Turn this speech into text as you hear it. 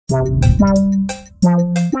Nacho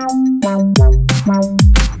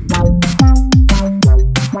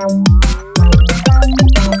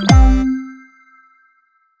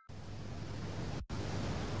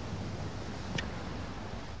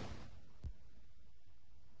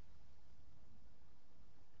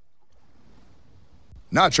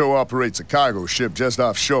operates a cargo ship just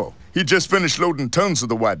offshore. He just finished loading tons of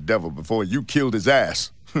the White Devil before you killed his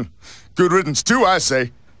ass. Good riddance too, I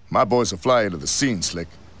say. My boys will fly into the scene, Slick.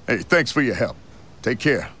 Hey, thanks for your help. Take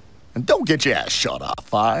care. And don't get your ass shot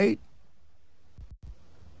off, all right?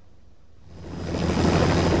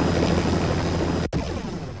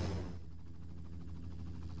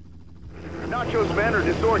 Nacho's men are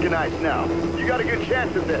disorganized now. You got a good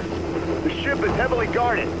chance of this. The ship is heavily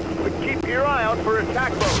guarded, but keep your eye out for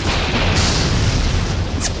attack boats.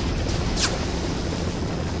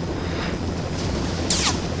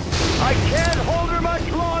 I can't hold her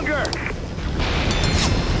much longer!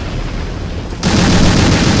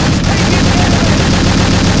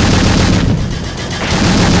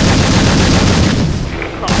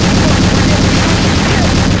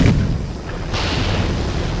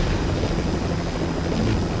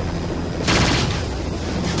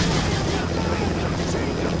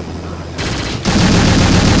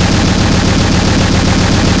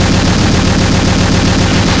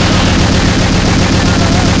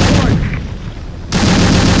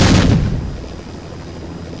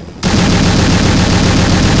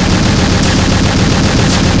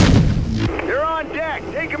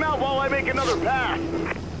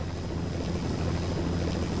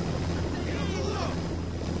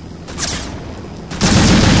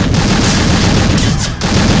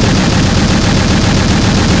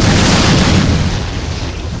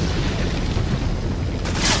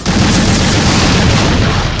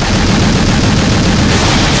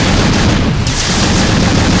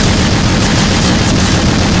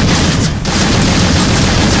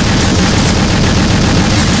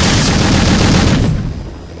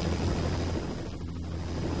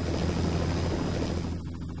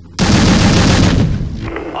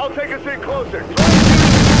 Take a seat closer.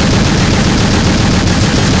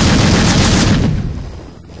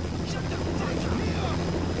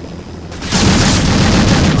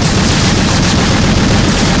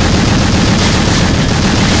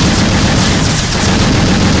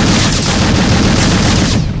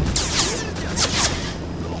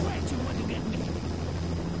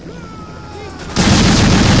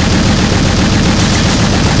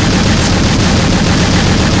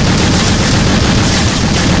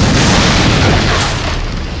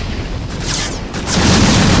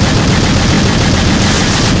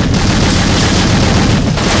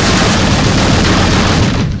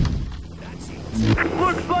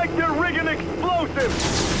 Looks like they're rigging explosives!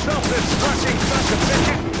 Self-destructing sons of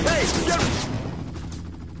bitches! Hey, get...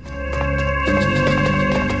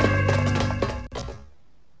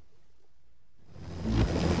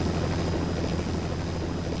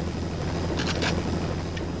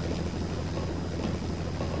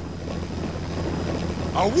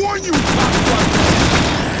 I warn you, cocksucker!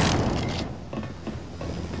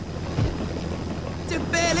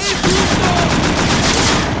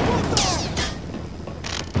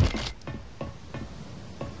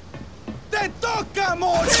 ¡Te toca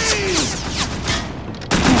morir!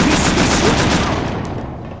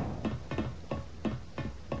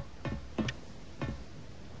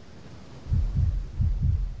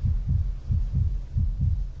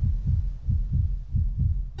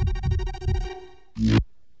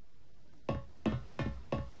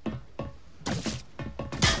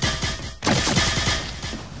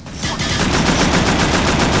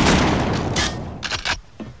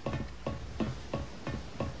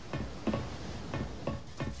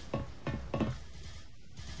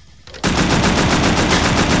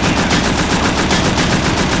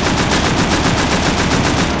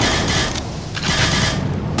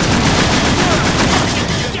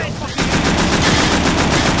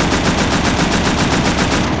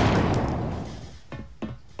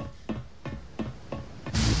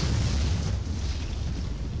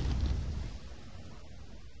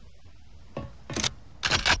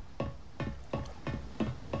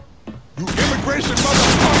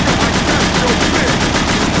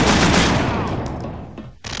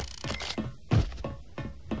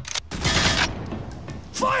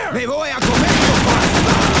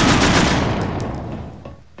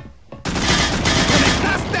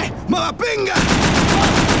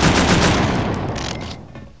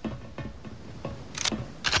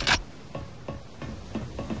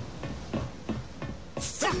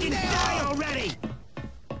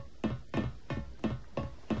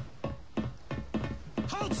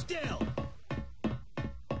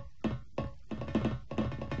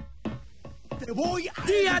 Te voy a...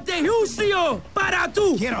 ¡Día de juicio para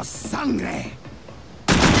tú! ¡Quiero sangre!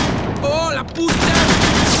 ¡Oh, la puta!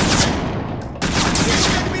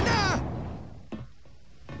 ¡Termina!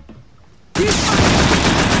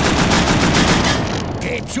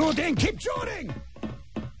 Keep shooting, keep shooting!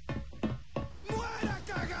 ¡Muera,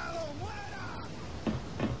 cagado, muera!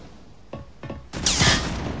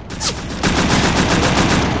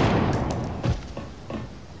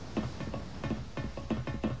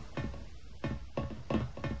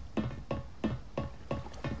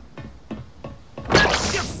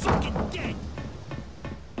 You're fucking dead!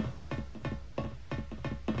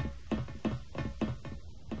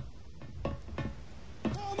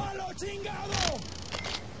 ¡Tómalo, chingado!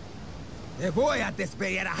 ¡Te voy a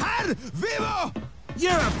despellejar vivo!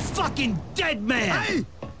 You're a fucking dead man! ¡Ay!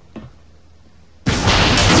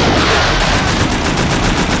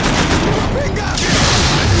 ¡Venga!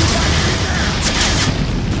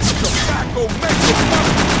 Tobacco makes a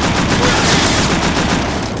fucking...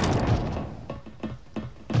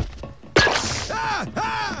 ¡Ah!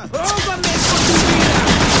 ¡Ah! ¡Róbame con tu vida!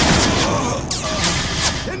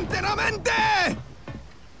 ¡Enteramente!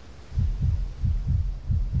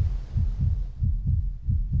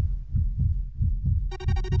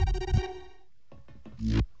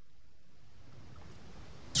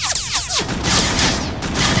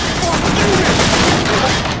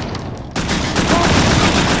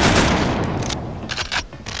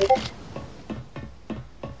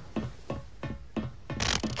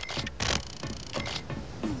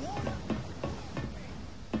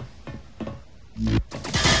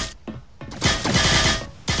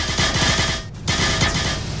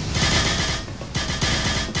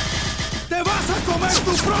 ¡Te vas a comer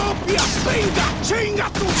tu propia pinga! ¡Chinga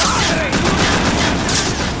tu madre!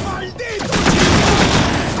 ¡Maldito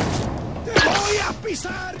chingón! ¡Te voy a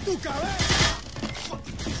pisar tu cabeza!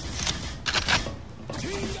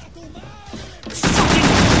 ¡Chinga tu madre!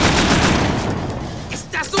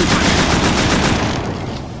 ¡Estás un...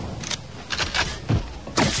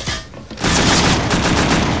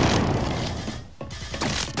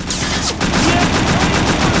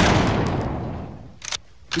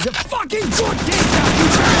 He's a fucking good takedown! You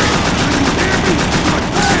hear me?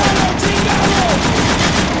 ¡Pégalo, chingado!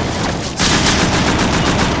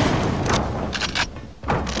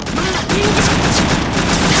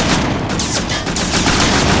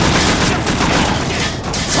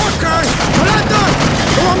 Okay! Adelante!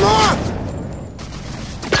 Come on!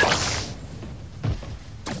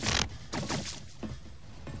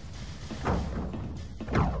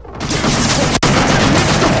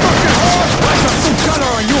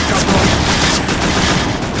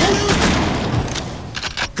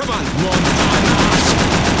 Come on, one.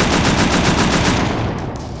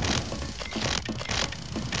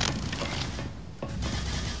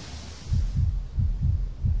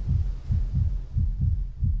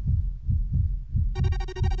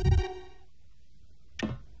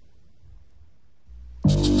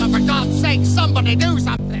 For God's sake, somebody do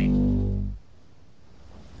something!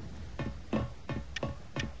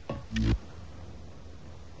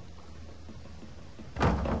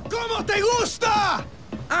 ¿Cómo te gusta?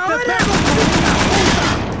 Ahora... ¡Te pego con una puta!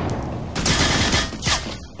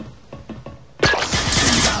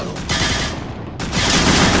 ¡Chingado!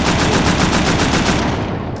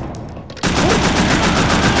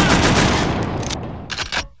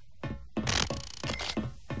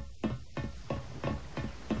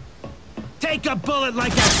 Take a bullet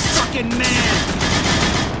like a fucking man!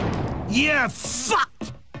 You're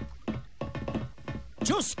fucked!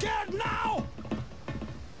 You scared now?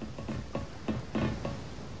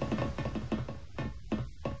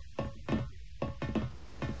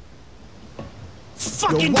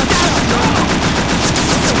 Fucking... Watch out!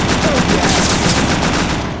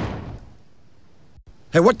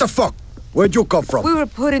 Hey, what the fuck? Where'd you come from? We were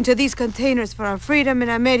put into these containers for our freedom in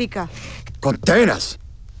America. Containers?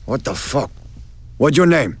 What the fuck? What's your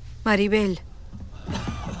name? Maribel.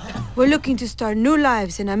 We're looking to start new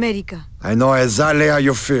lives in America. I know exactly how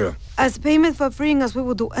you feel. As payment for freeing us, we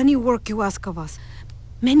will do any work you ask of us.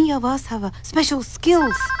 Many of us have special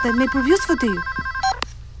skills that may prove useful to you.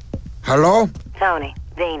 Hello? Tony,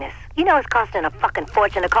 Venus. You know it's costing a fucking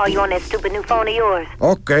fortune to call you on that stupid new phone of yours.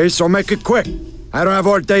 Okay, so make it quick. I don't have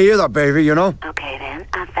all day either, baby, you know? Okay, then.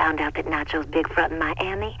 I found out that Nacho's big front in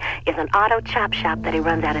Miami is an auto chop shop that he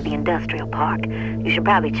runs out of the industrial park. You should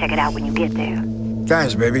probably check it out when you get there.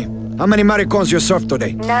 Thanks, baby. How many maricons you served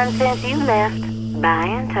today? None since you left. Bye,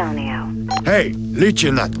 Antonio. Hey,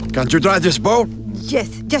 Lychee Nut, can't you drive this boat? Yes,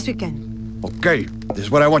 yes we can. Okay, this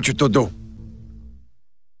is what I want you to do.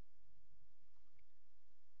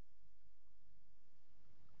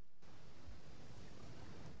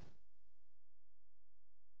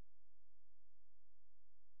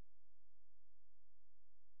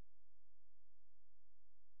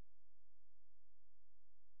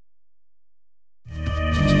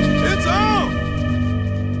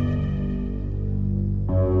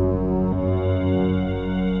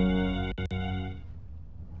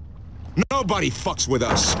 Nobody fucks with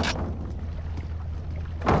us.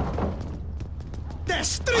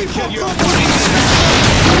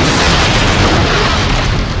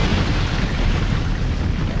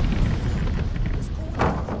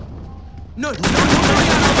 No.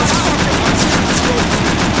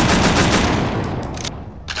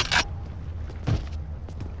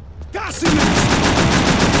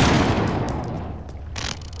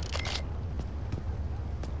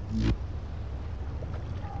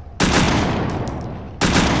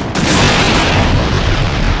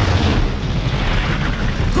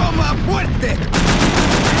 ¡Coma muerte!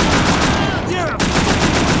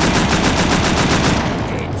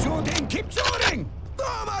 Keep shooting!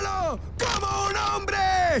 ¡Tómalo! ¡Como un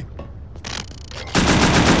hombre!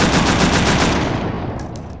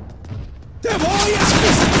 ¡Te voy a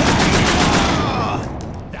pisar!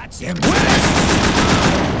 ¡That's it!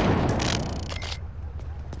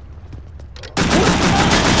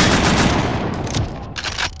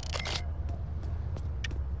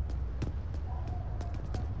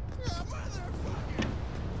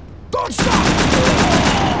 Don't stop!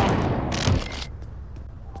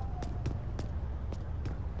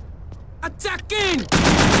 Attacking!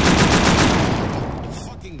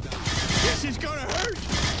 Fucking die. This is gonna hurt!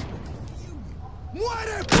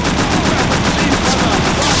 Muere!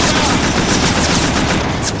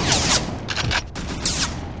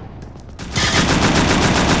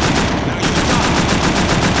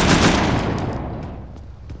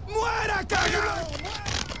 ¡Muera, cagado!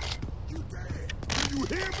 You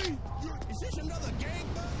hear me? Is this another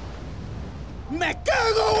gangbang? ¡Me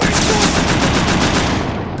cago en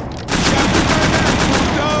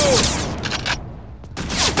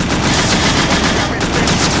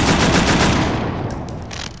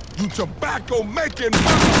you tobacco making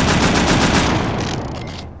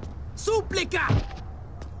 ¡Súplica!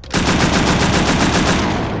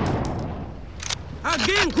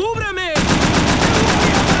 ¡Alguien cúbreme!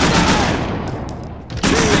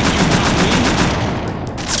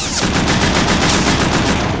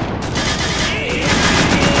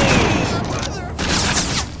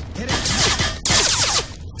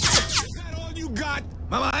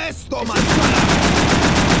 Mamá, esto, manzana.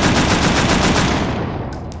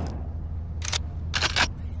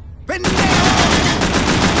 ¡Pendejo!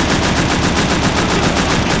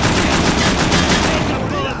 Take a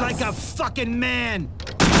bullet like a fucking man!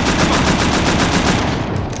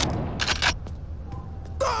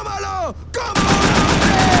 ¡Tómalo! ¡Cómo!